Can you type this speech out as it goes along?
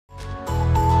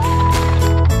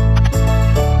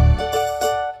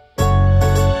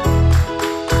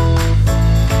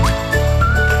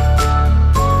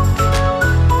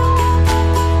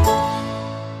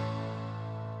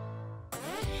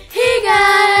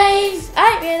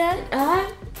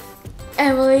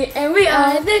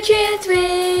Tran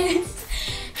twins!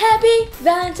 Happy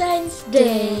Valentine's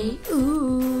Day!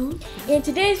 Ooh! In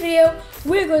today's video,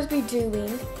 we're going to be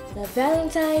doing the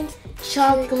Valentine's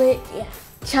chocolate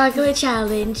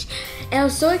challenge, and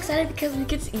I'm so excited because we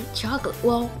get to eat chocolate.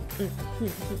 Well,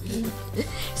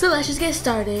 so let's just get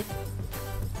started.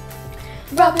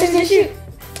 Rock, paper, shoot!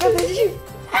 Rock, paper, shoot!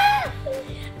 Ah!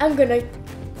 I'm gonna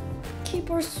keep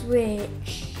or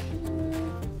switch.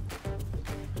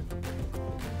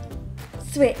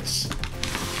 Switch.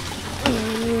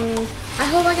 I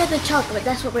hope I get the chocolate.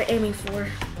 That's what we're aiming for.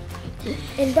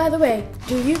 And by the way,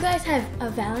 do you guys have a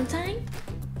Valentine?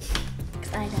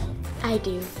 Because I don't. I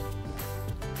do.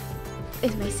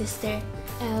 It's my sister.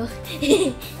 Oh. Do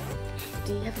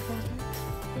you have a Valentine?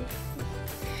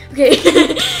 Okay.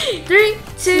 3,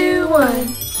 2,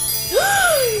 1.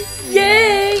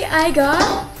 Yay! I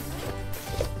got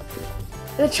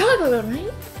the chocolate one,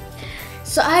 right?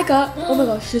 So I got, oh my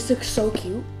gosh, this looks so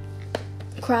cute.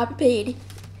 Krabby Patty.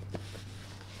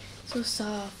 So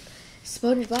soft.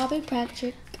 SpongeBob and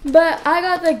Patrick. But I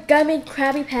got the gummy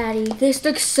Krabby Patty. This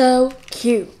looks so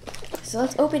cute. So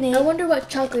let's open it. I wonder what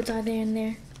chocolates are there in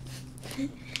there.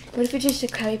 What if it's just the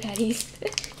Krabby Patties?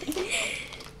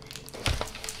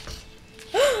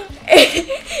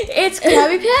 It's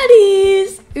Krabby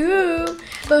Patties! Ooh.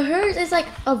 But hers is like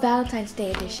a Valentine's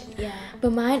Day edition. Yeah.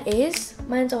 But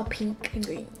mine's all pink and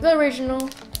green. The original.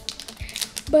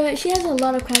 But she has a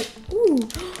lot of Krabby. Ooh.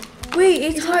 Wait,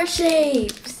 it's heart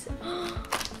shapes.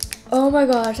 Oh my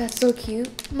gosh, that's so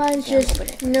cute. Mine's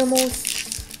just normal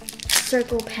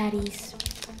circle patties.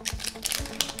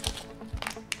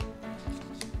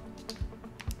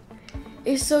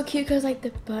 It's so cute because like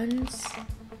the buns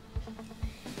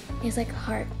is like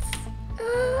hearts.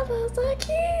 Oh, that's so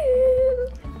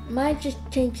cute. Mine just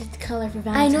changed its color for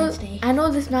Valentine's Day. I know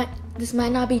this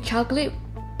might not be chocolate,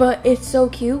 but it's so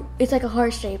cute. It's like a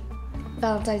heart shape.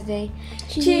 Valentine's Day.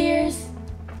 Cheers.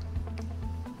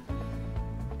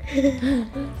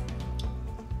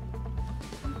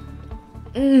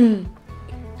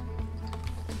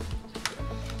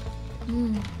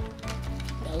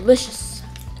 Delicious.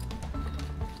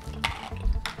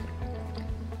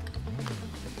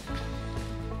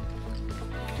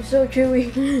 It's so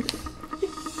chewy.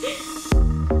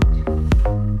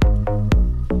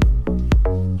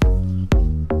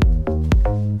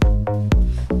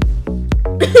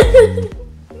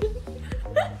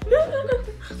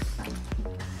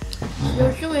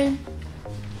 You're chewing.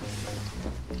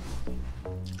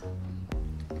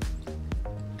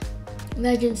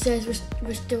 Legend says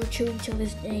we're still chewing till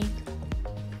this day.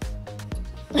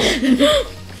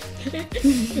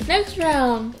 Next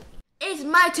round. It's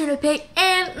my turn to pick,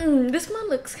 and this one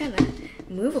looks kind of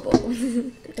movable.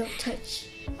 Don't touch.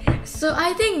 So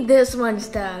I think this one's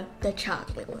the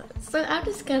chocolate one. So I'm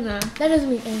just gonna. That doesn't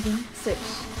mean anything. Switch.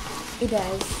 It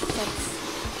does. That's.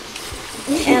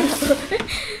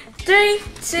 3,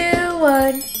 2,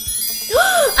 1.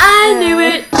 I knew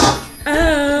it.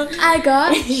 I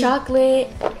got chocolate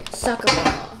soccer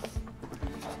ball.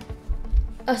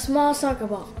 A small soccer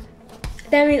ball.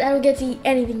 That means I don't get to eat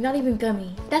anything, not even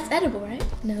gummy. That's edible, right?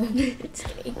 No, it's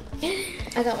kidding.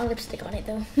 I got my lipstick on it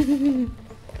though.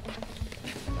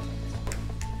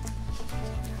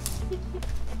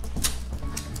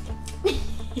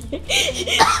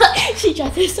 She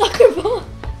dropped her soccer ball.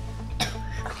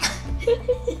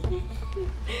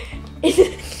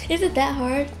 Is it that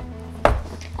hard?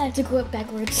 I have to go up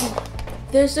backwards.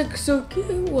 This looks so cute.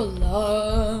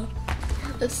 Voila.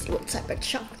 Let's see what type of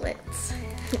chocolates.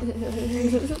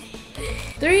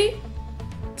 3,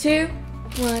 2,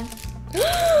 1.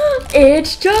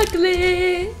 It's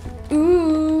chocolate.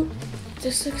 Ooh,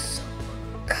 this looks so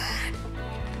good.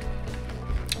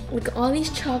 Look at all these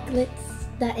chocolates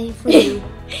that ain't for you.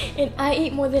 And I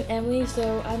eat more than Emily,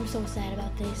 so I'm so sad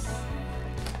about this.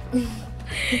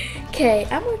 Okay,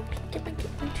 I'm gonna get my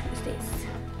Tuesdays.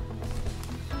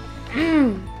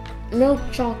 Milk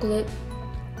chocolate.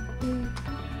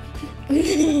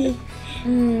 Can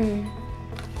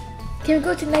we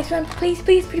go to the next one? Please,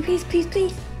 please, please, please, please,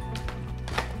 please.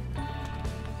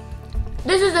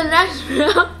 This is the next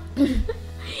round.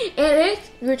 It is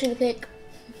your turn to pick.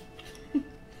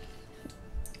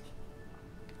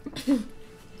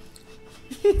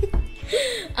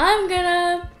 I'm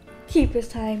gonna keep this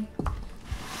time.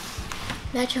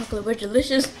 That chocolate was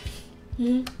delicious.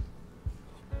 3,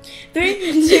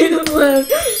 2, 1.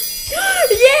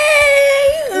 Yay!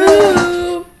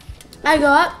 Ooh. I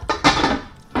got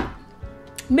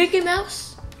Mickey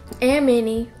Mouse and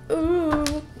Minnie. Ooh.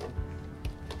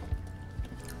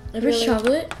 If it's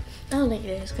chocolate, I don't think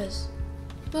it is because,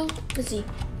 well, let's see.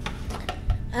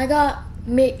 I got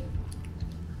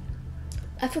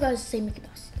I forgot to say Mickey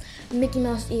Mouse. Mickey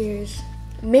Mouse ears.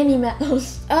 Minnie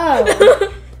Mouse.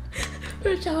 Oh.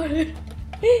 My childhood.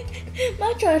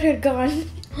 My childhood gone.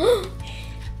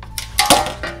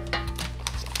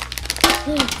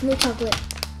 Milk chocolate.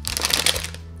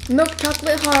 Milk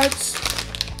chocolate hearts.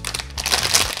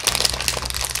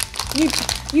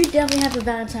 You definitely have a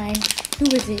Valentine. Who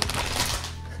is it?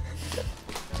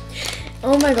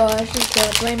 Oh my gosh, she's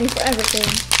gonna blame me for everything.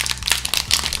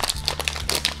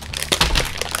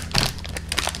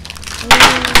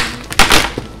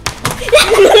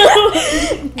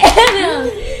 Anna!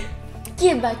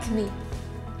 Give it back to me.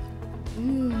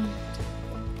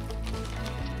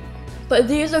 But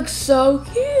these look so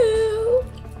cute.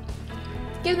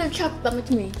 Give the chocolate back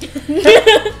to me.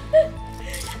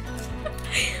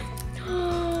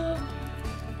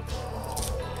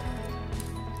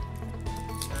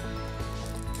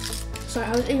 Sorry,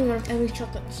 I was eating one of Emmy's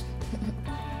chocolates.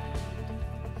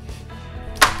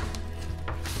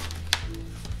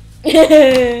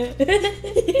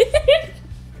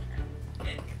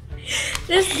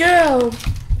 This girl.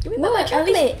 Give me my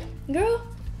chocolate. Girl.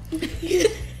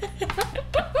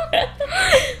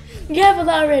 You have a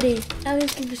lot already. At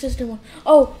least give your sister one.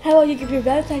 Oh, how about you give your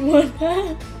Valentine one?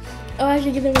 Oh, I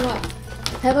should give them a lot.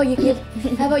 How about you give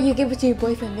it to your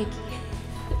boyfriend, Mickey?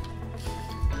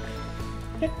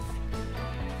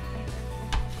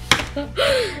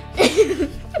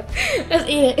 Let's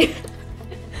eat it.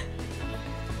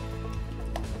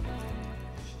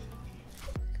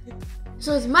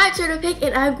 So it's my turn to pick,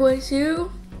 and I'm going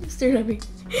to stir at me.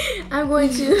 I'm going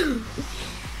to.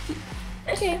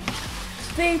 Okay.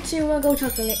 3, 2, 1, go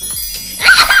chocolate.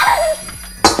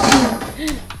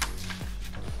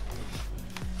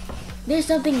 There's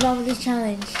something wrong with this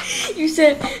challenge. You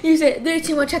said 3,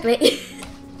 2, 1 chocolate.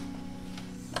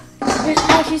 There's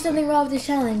actually something wrong with this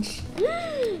challenge.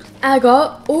 I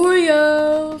got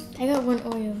Oreos. I got one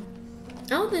Oreo. I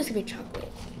don't think this could be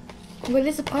chocolate. But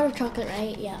it's a part of chocolate,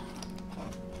 right? Yeah.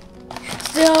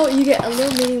 Still, you get a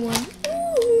little mini one.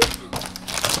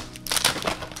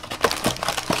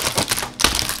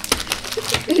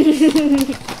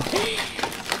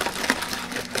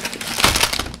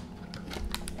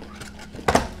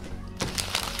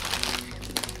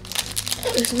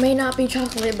 This may not be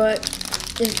chocolate, but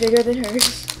it's bigger than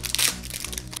hers.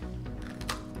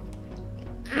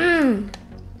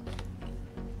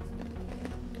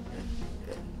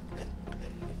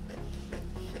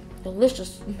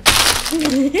 Delicious.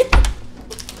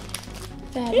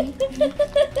 Fatty.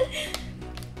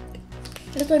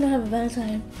 That's why I don't have a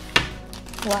Valentine.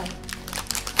 Why?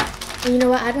 And you know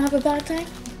why I don't have a Valentine?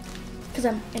 Because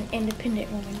I'm an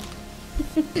independent woman.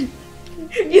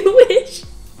 You wish.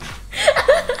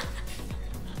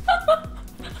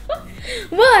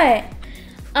 What?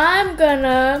 I'm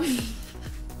gonna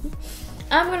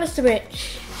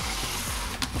switch.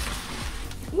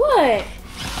 What?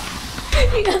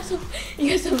 You got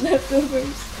some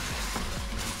leftovers.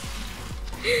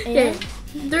 Okay.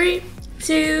 3,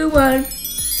 2, 1.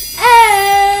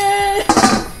 Hey!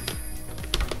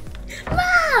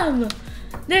 Mom!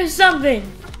 There's something.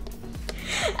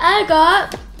 I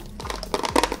got.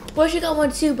 Well, she got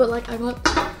one too, but like I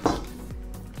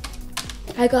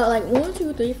got like 1,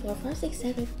 2, 3, 4, 5, 6,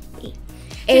 7, 8.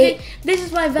 8. This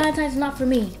is why Valentine's not for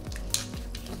me.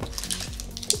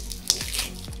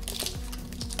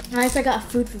 Nice, I got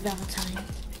food for Valentine.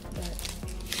 But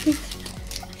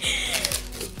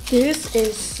this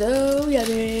is so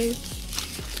yummy.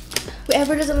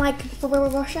 Whoever doesn't like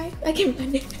Rocher, I can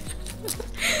find it.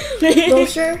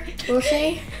 Rocher.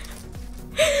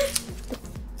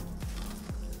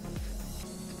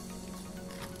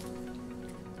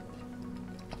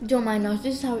 Don't mind us.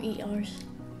 This is how we eat ours.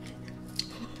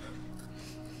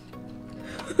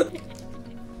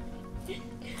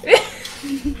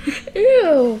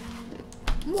 Ew.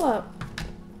 What?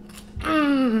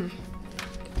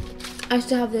 I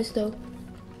still have this though.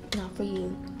 Not for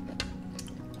you.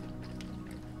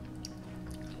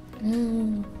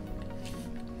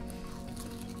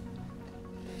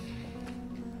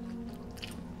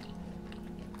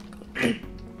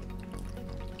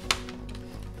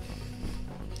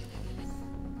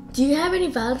 Do you have any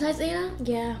Valentine's, Anna?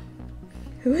 Yeah.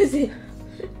 Who is it?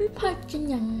 Park Jin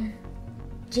Young.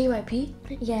 JYP?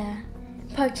 Yeah.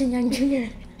 Park Jin Young Jr.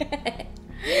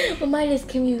 Well, mine is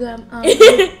Kim Yu-gum.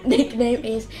 Nickname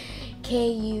is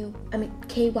KYUM.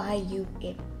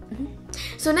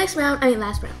 So last round.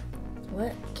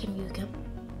 What? Kim Yu-gum.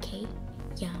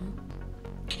 K-Yum.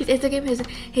 His Instagram,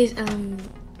 his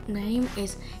name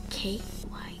is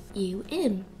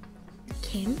KYUM.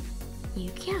 Kim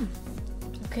Yu-gum.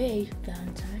 Okay,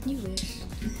 Valentine, you wish.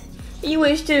 You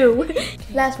wish too.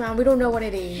 Last round, we don't know what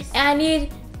it is. I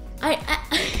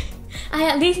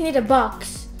at least need a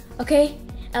box, okay?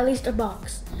 At least a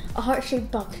box. A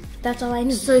heart-shaped box. That's all I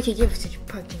need. So you can give it to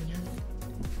Park Jin-young.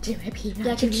 Yeah,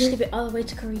 I can ship it all the way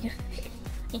to Korea.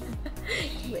 You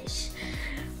wish.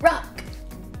 Rock,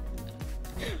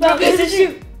 paper,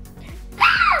 shoot.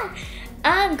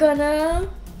 I'm gonna...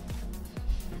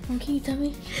 Can you tell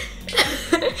me?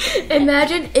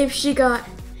 Imagine if she got...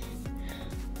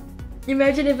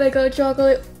 Imagine if I got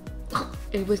chocolate.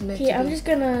 It was meant to Okay, be. I'm just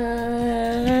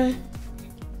gonna...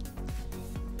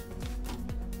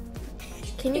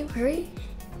 Can you hurry?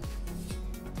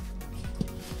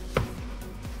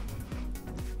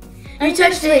 You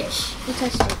touched it. You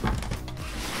touched it.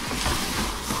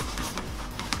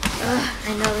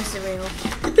 I know this is real.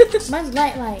 Mine's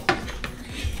light.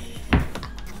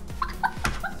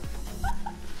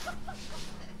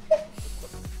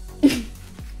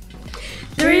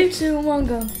 3, 2, 1,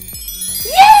 go. Yay!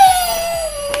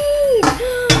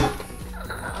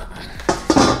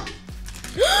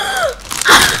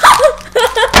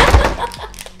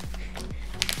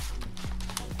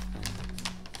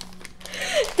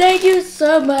 Thank you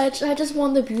so much. I just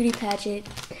won the beauty pageant.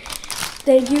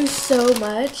 Thank you so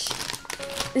much.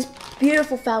 This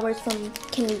beautiful flowers from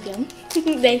Canadian.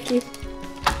 Thank you.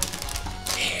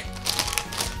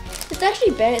 It's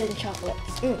actually better than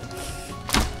chocolates.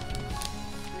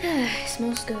 It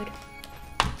smells good.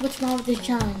 What's wrong with this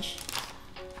challenge?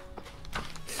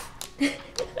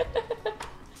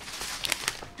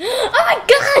 Oh my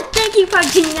god! Thank you, Park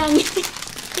Jin-young.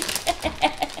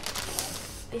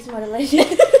 They smell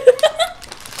delicious.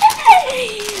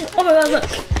 Oh my god, look.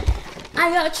 I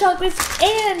got chocolates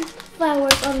and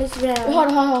flowers on this round.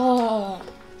 Hold on.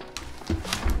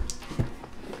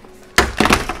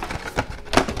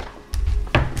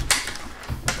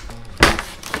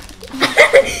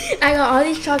 I got all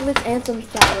these chocolates and some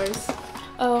flowers.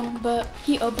 But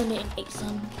he opened it and ate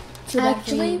some.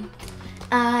 Actually,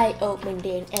 I opened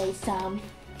it and ate some.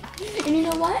 And you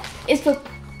know what? It's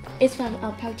from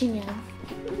Park Jin-young.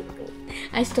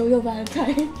 I stole your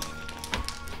Valentine.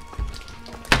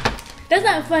 That's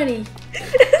not funny.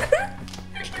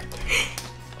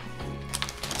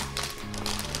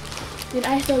 Then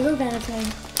I stole your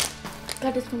Valentine.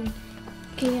 Got this from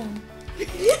Kim.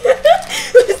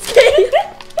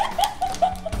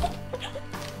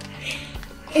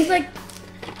 It's like,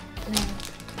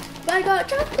 but I got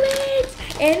chocolates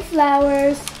and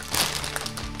flowers.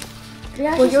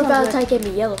 Well, your Valentine gave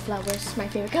me yellow flowers, my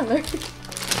favorite color.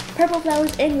 Purple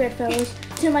flowers and red flowers,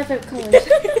 two of my favorite colors.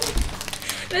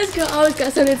 This girl always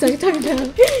got something to talk about.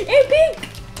 And pink.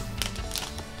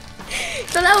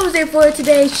 So that was it for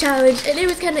today's challenge, and it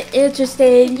was kind of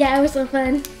interesting. Yeah, it was so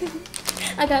fun.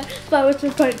 I got flowers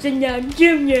from Park Jin-young Jr.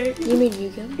 You mean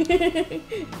Yugo?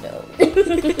 No.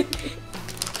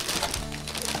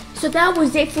 So that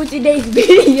was it for today's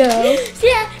video. So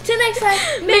yeah, till next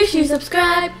time, make sure you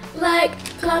subscribe, like,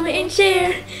 comment, and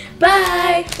share.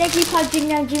 Bye. Thank you, Park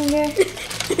Jin-young Jr.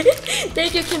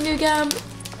 Thank you, Kim Yoo-gum.